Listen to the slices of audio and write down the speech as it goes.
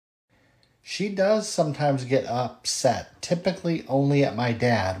She does sometimes get upset, typically only at my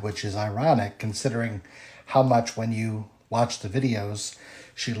dad, which is ironic considering how much when you watch the videos,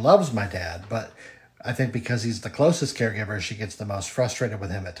 she loves my dad. But I think because he's the closest caregiver, she gets the most frustrated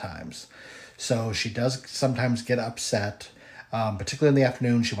with him at times. So she does sometimes get upset, particularly in the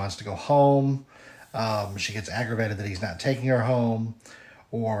afternoon. She wants to go home. She gets aggravated that he's not taking her home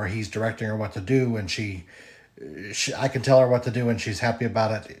or he's directing her what to do, and I can tell her what to do and she's happy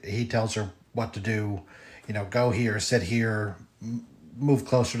about it. He tells her what to do, go here, sit here, move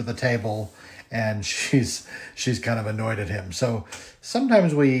closer to the table, and she's kind of annoyed at him. So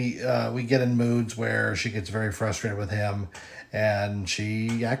sometimes we get in moods where she gets very frustrated with him, and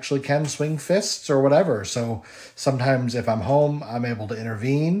she actually can swing fists or whatever. So sometimes if I'm home, I'm able to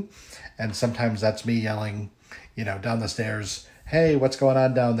intervene, and sometimes that's me yelling, down the stairs, "Hey, what's going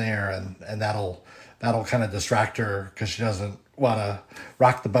on down there?" And that'll kind of distract her because she doesn't want to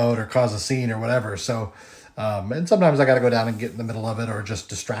rock the boat or cause a scene or whatever. So, and sometimes I got to go down and get in the middle of it or just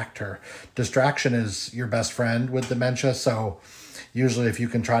distract her. Distraction is your best friend with dementia. So usually if you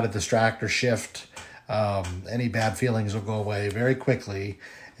can try to distract or shift, any bad feelings will go away very quickly,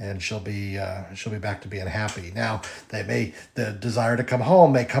 and she'll be back to being happy. Now, the desire to come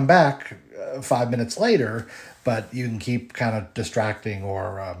home may come back 5 minutes later, but you can keep kind of distracting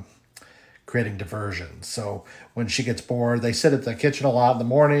or creating diversions. So when she gets bored, they sit at the kitchen a lot in the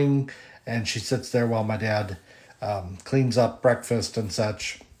morning, and she sits there while my dad cleans up breakfast and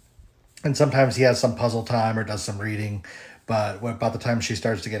such. And sometimes he has some puzzle time or does some reading. But about the time she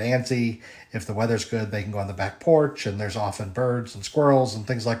starts to get antsy, if the weather's good, they can go on the back porch, and there's often birds and squirrels and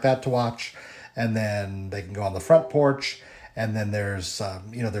things like that to watch. And then they can go on the front porch, and then there's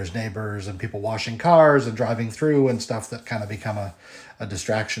neighbors and people washing cars and driving through and stuff that kind of become a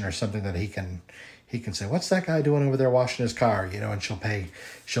distraction or something that he can say, "What's that guy doing over there washing his car?" And she'll pay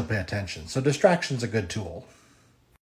attention. So distraction's a good tool.